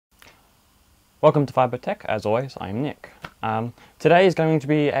Welcome to Fiber Tech. As always, I'm Nick. Today is going to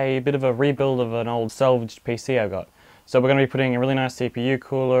be a bit of a rebuild of an old salvaged PC I got. So we're going to be putting a really nice CPU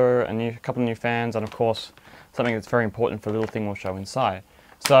cooler, a couple of new fans, and of course something that's very important for the little thing we'll show inside.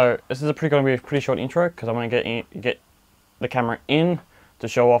 So this is going to be a pretty short intro because I want to get the camera in to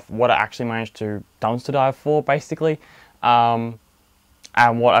show off what I actually managed to dumpster dive for, basically, and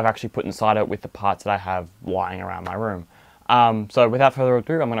what I've actually put inside it with the parts that I have lying around my room. So without further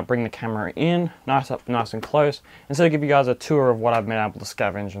ado, I'm going to bring the camera in, nice and close, and so give you guys a tour of what I've been able to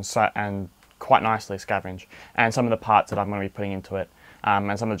scavenge and quite nicely scavenge, and some of the parts that I'm going to be putting into it, and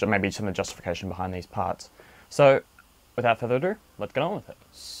maybe some of the justification behind these parts. So without further ado, let's get on with it.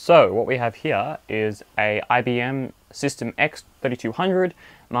 So what we have here is a IBM System X3200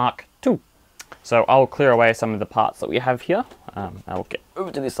 Mark II. So I'll clear away some of the parts that we have here. I'll get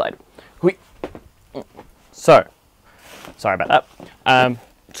over to this side. So, sorry about that.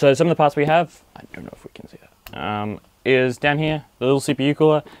 So some of the parts we have, I don't know if we can see that, is down here, the little CPU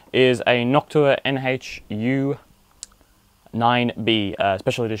cooler is a Noctua NHU 9B,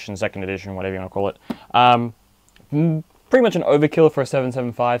 special edition, second edition, whatever you want to call it. Pretty much an overkill for a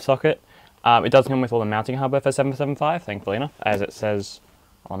 775 socket. It does come with all the mounting hardware for 775, thankfully enough, as it says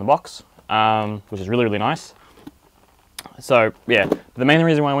on the box, which is really, really nice. So yeah, the main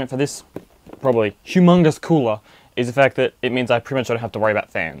reason why I went for this probably humongous cooler is the fact that it means I pretty much don't have to worry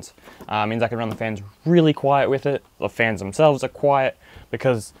about fans. It means I can run the fans really quiet with it. The fans themselves are quiet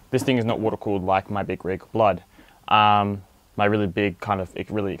because this thing is not water cooled like my big rig Blood, my really big kind of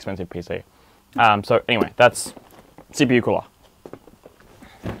really expensive PC. So anyway, that's CPU cooler.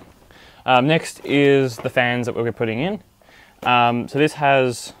 Next is the fans that we'll be putting in. So this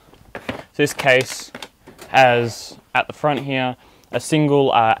case has at the front here a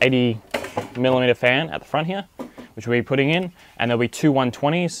single 80mm fan at the front here, which we'll be putting in, and there'll be two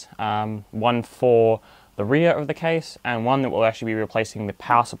 120s, one for the rear of the case and one that will actually be replacing the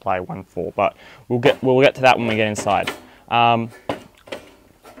power supply one for, but we'll get to that when we get inside. As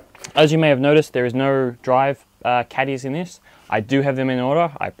you may have noticed, there is no drive caddies in this. I do have them in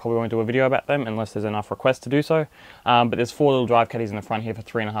order. I probably won't do a video about them unless there's enough requests to do so, but there's four little drive caddies in the front here for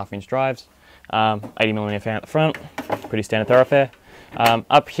 3.5-inch drives, 80mm fan at the front, pretty standard thoroughfare.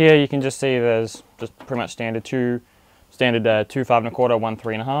 Up here you can just see there's just pretty much standard two 5.25, one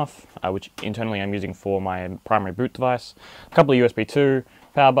 3.5, which internally I'm using for my primary boot device. A couple of USB 2,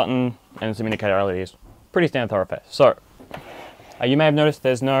 power button, and some indicator LEDs. Pretty standard thoroughfare. So you may have noticed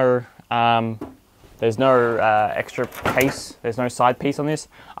there's no extra piece, there's no side piece on this.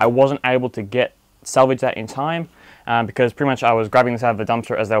 I wasn't able to salvage that in time because pretty much I was grabbing this out of the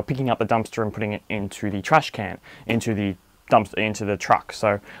dumpster as they were picking up the dumpster and putting it into the trash can, into the truck.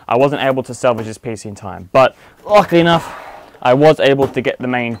 So I wasn't able to salvage this piece in time, but luckily enough I was able to get the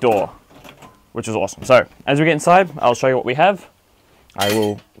main door, which was awesome. So as we get inside, I'll show you what we have. I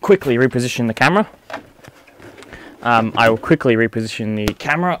will quickly reposition the camera. I will quickly reposition the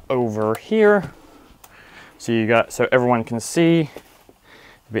camera over here so everyone can see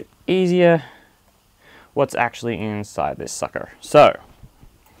a bit easier what's actually inside this sucker. So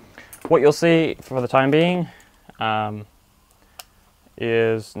what you'll see for the time being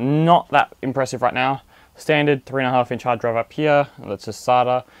is not that impressive right now. Standard 3.5-inch hard drive up here. That's just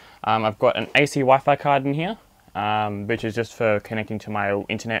SATA. I've got an AC Wi-Fi card in here, which is just for connecting to my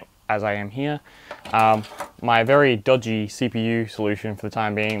internet as I am here. My very dodgy CPU solution for the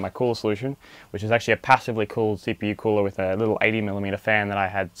time being, my cooler solution, which is actually a passively cooled CPU cooler with a little 80mm fan that I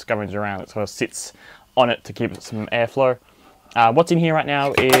had scavenged around that sort of sits on it to keep some airflow. What's in here right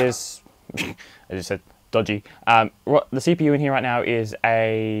now is, as I said, dodgy. The CPU in here right now is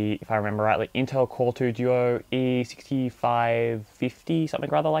if I remember rightly, Intel Core 2 Duo E6550, something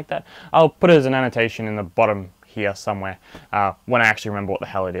rather like that. I'll put it as an annotation in the bottom here somewhere when I actually remember what the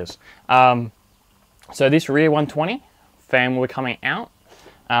hell it is. So this rear 120 fan will be coming out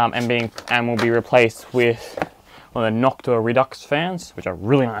and will be replaced with one of the Noctua Redux fans, which are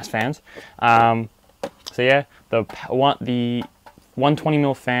really nice fans. So yeah, the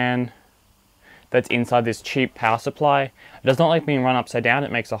 120mm fan that's inside this cheap power supply. It does not like being run upside down.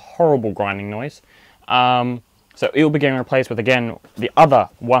 It makes a horrible grinding noise. So it will be getting replaced with, again, the other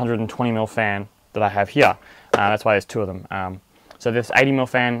 120mm fan that I have here. That's why there's two of them. So this 80mm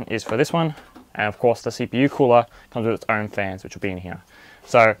fan is for this one, and of course the CPU cooler comes with its own fans, which will be in here.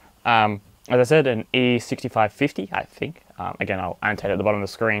 So as I said, an E6550, I think. Again, I'll annotate at the bottom of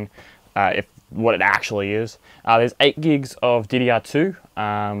the screen what it actually is. There's 8 gigs of DDR2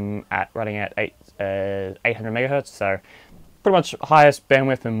 running at 800 megahertz, so pretty much highest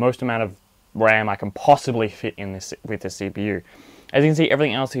bandwidth and most amount of RAM I can possibly fit in this with this CPU. As you can see,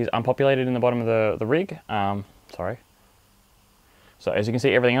 everything else is unpopulated in the bottom of the rig. Sorry. So as you can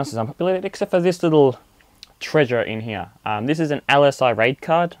see, everything else is unpopulated except for this little treasure in here. This is an Lsi Raid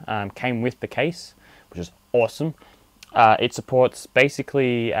Card, came with the case, which is awesome. It supports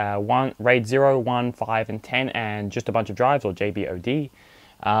basically RAID 0, 1, 5 and 10 and just a bunch of drives, or JBOD.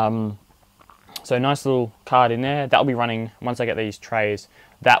 So nice little card in there. That'll be running, once I get these trays,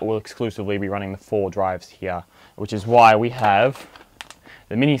 that will exclusively be running the 4 drives here, which is why we have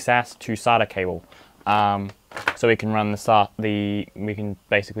the mini SAS to SATA cable. So we can run we can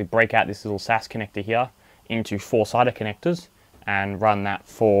basically break out this little SAS connector here into 4 SATA connectors and run that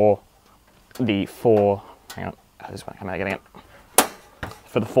for the 4, hang on, this one, I'm getting it,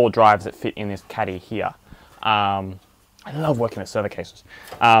 for the 4 drives that fit in this caddy here. I love working with server cases.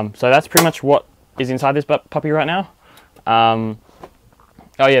 So that's pretty much what is inside this puppy right now.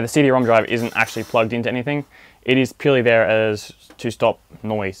 Oh yeah, the CD-ROM drive isn't actually plugged into anything. It is purely there as to stop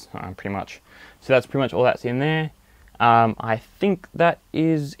noise, pretty much. So that's pretty much all that's in there. I think that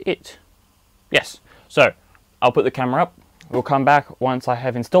is it. Yes, so I'll put the camera up. We'll come back once I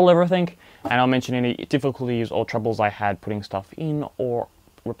have installed everything, and I'll mention any difficulties or troubles I had putting stuff in or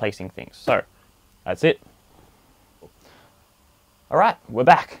replacing things. So that's it. Alright, we're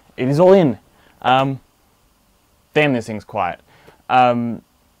back. It is all in. Damn, this thing's quiet.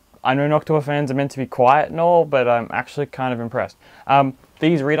 I know Noctua fans are meant to be quiet and all, but I'm actually kind of impressed.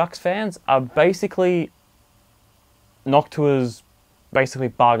 These Redux fans are basically Noctua's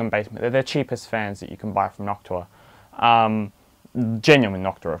bargain basement. They're their cheapest fans that you can buy from Noctua. Genuine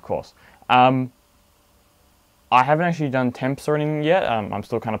Noctua, of course. I haven't actually done temps or anything yet. I'm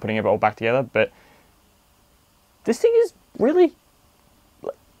still kind of putting it all back together, but this thing is really...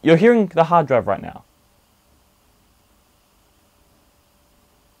 You're hearing the hard drive right now.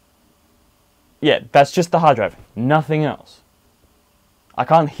 Yeah, that's just the hard drive, nothing else. I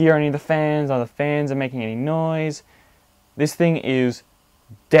can't hear any of the fans, none of the fans are making any noise. This thing is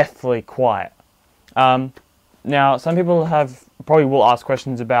deathly quiet. Now, some people probably will ask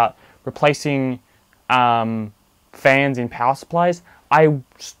questions about replacing fans in power supplies. I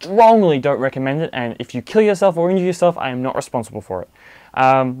strongly don't recommend it, and if you kill yourself or injure yourself, I am not responsible for it.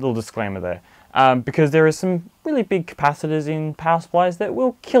 Little disclaimer there. Because there are some really big capacitors in power supplies that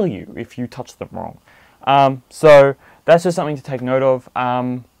will kill you if you touch them wrong. So that's just something to take note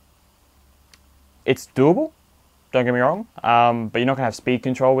of. It's doable, don't get me wrong, but you're not going to have speed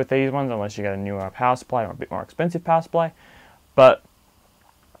control with these ones unless you get a newer power supply or a bit more expensive power supply. But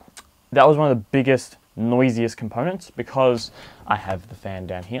that was one of the biggest, noisiest components because I have the fan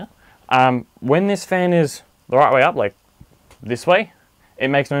down here. When this fan is the right way up, like this way, it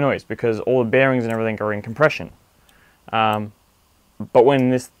makes no noise because all the bearings and everything are in compression. But when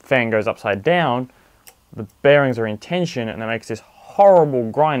this fan goes upside down, the bearings are in tension and it makes this horrible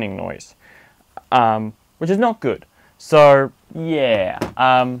grinding noise, which is not good. So yeah,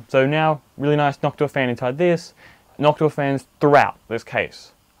 so now really nice Noctua fan inside this, Noctua fans throughout this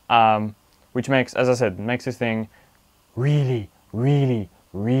case, which makes, as I said, makes this thing really, really,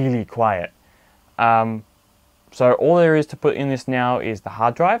 really quiet. So all there is to put in this now is the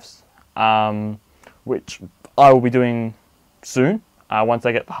hard drives, which I will be doing soon, once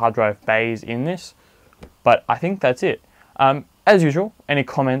I get the hard drive bays in this. But I think that's it. As usual, any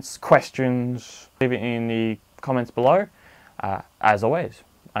comments, questions, leave it in the comments below. As always,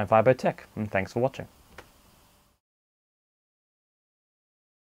 I'm Vibo Tech, and thanks for watching.